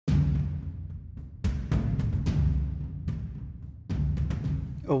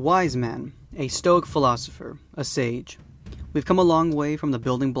A wise man, a Stoic philosopher, a sage. We've come a long way from the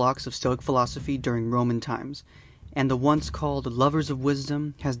building blocks of Stoic philosophy during Roman times, and the once called lovers of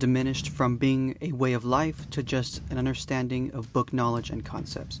wisdom has diminished from being a way of life to just an understanding of book knowledge and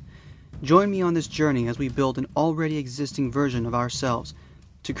concepts. Join me on this journey as we build an already existing version of ourselves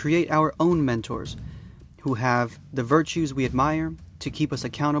to create our own mentors who have the virtues we admire to keep us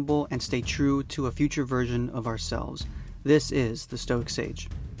accountable and stay true to a future version of ourselves. This is the Stoic Sage.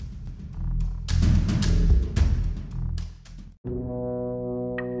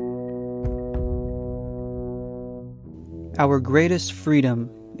 Our greatest freedom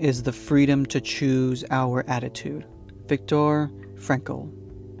is the freedom to choose our attitude. Viktor Frankl.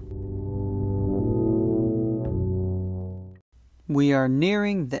 We are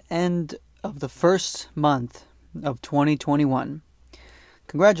nearing the end of the first month of 2021.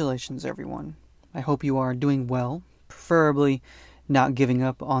 Congratulations, everyone. I hope you are doing well, preferably not giving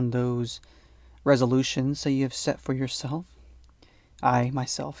up on those resolutions that you have set for yourself. I,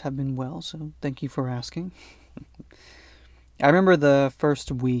 myself, have been well, so thank you for asking. I remember the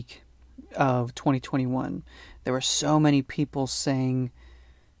first week of 2021, there were so many people saying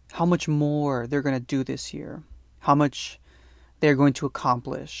how much more they're going to do this year, how much they're going to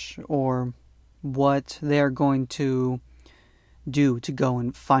accomplish, or what they're going to do to go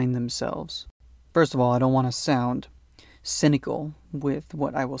and find themselves. First of all, I don't want to sound cynical with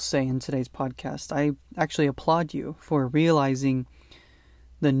what I will say in today's podcast. I actually applaud you for realizing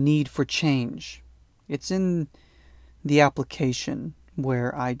the need for change. It's in the application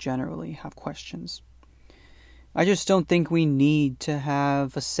where I generally have questions. I just don't think we need to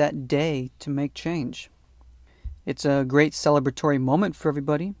have a set day to make change. It's a great celebratory moment for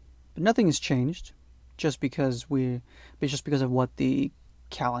everybody, but nothing has changed just because of what the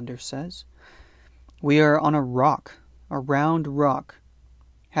calendar says. We are on a round rock,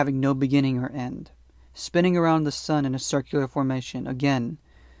 having no beginning or end, spinning around the sun in a circular formation, again,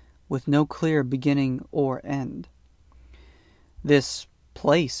 with no clear beginning or end. This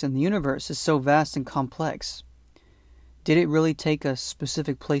place in the universe is so vast and complex. Did it really take a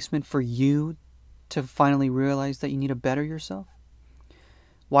specific placement for you to finally realize that you need to better yourself?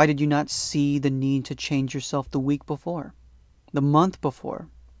 Why did you not see the need to change yourself the week before, the month before?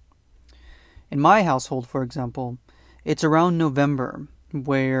 In my household, for example, it's around November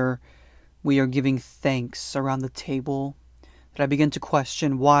where we are giving thanks around the table that I begin to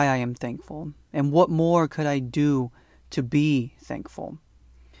question why I am thankful and what more could I do to be thankful.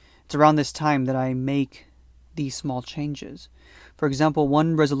 It's around this time that I make these small changes. For example,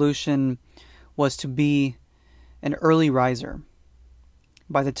 one resolution was to be an early riser.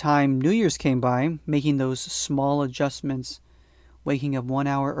 By the time New Year's came by, making those small adjustments, waking up 1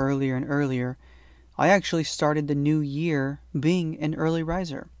 hour earlier and earlier, I actually started the new year being an early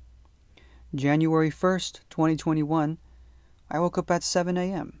riser. January 1st, 2021, I woke up at 7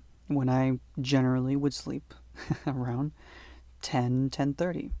 a.m. when I generally would sleep around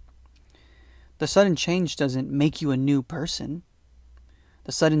 10:30. The sudden change doesn't make you a new person.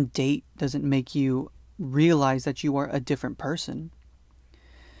 The sudden date doesn't make you realize that you are a different person.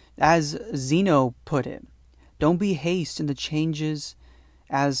 As Zeno put it, don't be hasty in the changes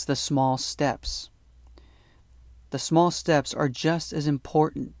as the small steps. The small steps are just as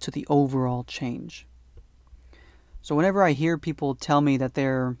important to the overall change. So whenever I hear people tell me that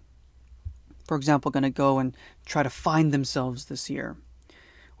they're, for example, going to go and try to find themselves this year,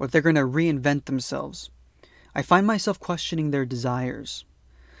 or if they're going to reinvent themselves, I find myself questioning their desires.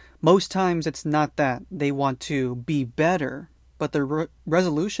 Most times it's not that they want to be better, but the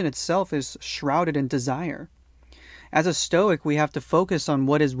resolution itself is shrouded in desire. As a Stoic, we have to focus on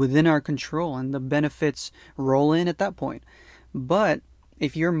what is within our control, and the benefits roll in at that point. But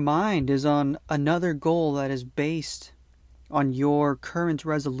if your mind is on another goal that is based on your current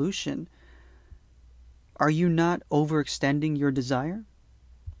resolution, are you not overextending your desire?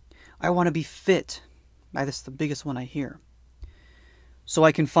 I want to be fit. That's the biggest one I hear. So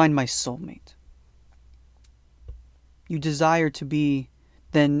I can find my soulmate. You desire to be,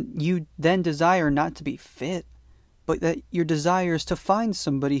 you desire not to be fit, but that your desire is to find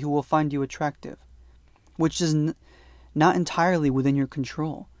somebody who will find you attractive, which is not entirely within your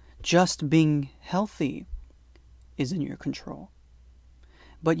control. Just being healthy is in your control.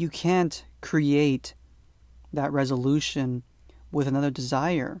 But you can't create that resolution with another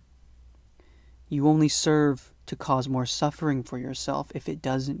desire. You only serve to cause more suffering for yourself if it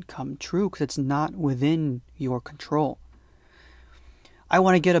doesn't come true, because it's not within your control. I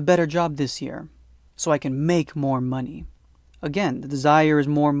want to get a better job this year so I can make more money. Again, the desire is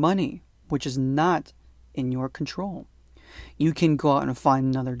more money, which is not in your control. You can go out and find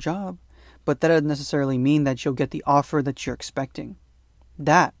another job, but that doesn't necessarily mean that you'll get the offer that you're expecting.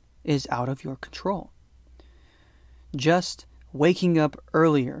 That is out of your control. Just waking up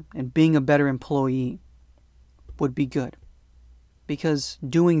earlier and being a better employee would be good, because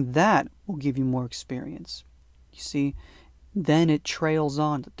doing that will give you more experience. You see, then it trails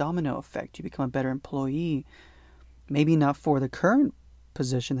on, the domino effect. You become a better employee, maybe not for the current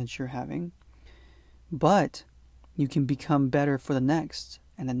position that you're having, but you can become better for the next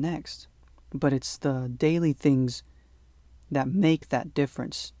and the next. But it's the daily things that make that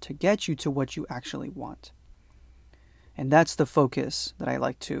difference to get you to what you actually want. And that's the focus that I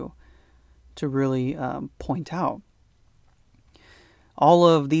like to really point out. All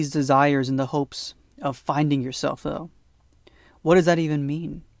of these desires in the hopes of finding yourself, though. What does that even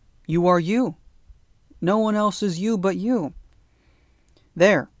mean? You are you. No one else is you but you.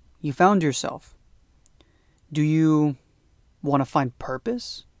 There, you found yourself. Do you want to find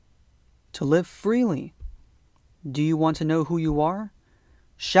purpose? To live freely? Do you want to know who you are?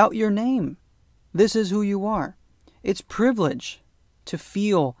 Shout your name. This is who you are. It's privilege to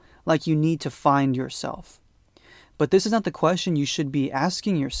feel like you need to find yourself. But this is not the question you should be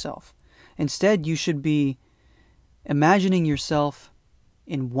asking yourself. Instead, you should be imagining yourself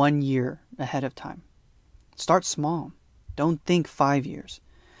in 1 year ahead of time. Start small. Don't think 5 years.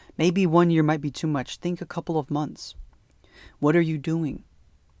 Maybe 1 year might be too much. Think a couple of months. What are you doing?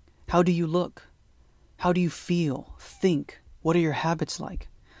 How do you look? How do you feel? Think. What are your habits like?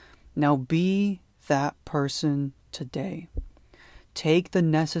 Now be that person today. Take the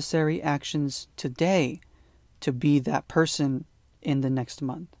necessary actions today to be that person in the next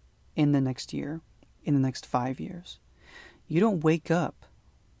month, in the next year, in the next 5 years. You don't wake up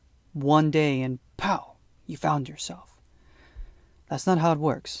one day and pow, you found yourself. That's not how it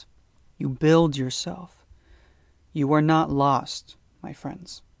works. You build yourself. You are not lost, my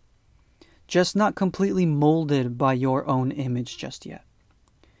friends. Just not completely molded by your own image just yet.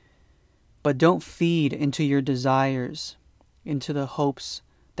 But don't feed into your desires, into the hopes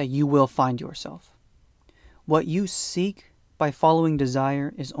that you will find yourself. What you seek by following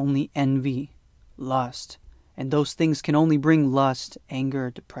desire is only envy, lust, and those things can only bring lust,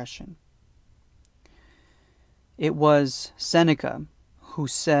 anger, depression. It was Seneca who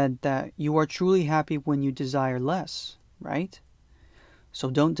said that you are truly happy when you desire less, right?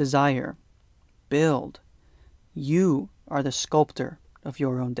 So don't desire, build. You are the sculptor of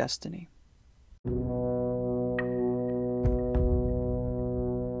your own destiny.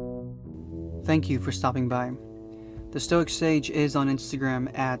 Thank you for stopping by. The Stoic Sage is on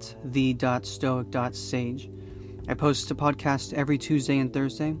Instagram at the.stoic.sage. I post a podcast every Tuesday and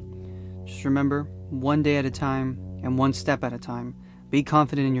Thursday. Just remember, one day at a time and one step at a time, be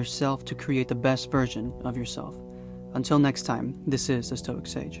confident in yourself to create the best version of yourself. Until next time, this is the Stoic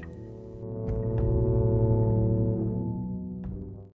Sage.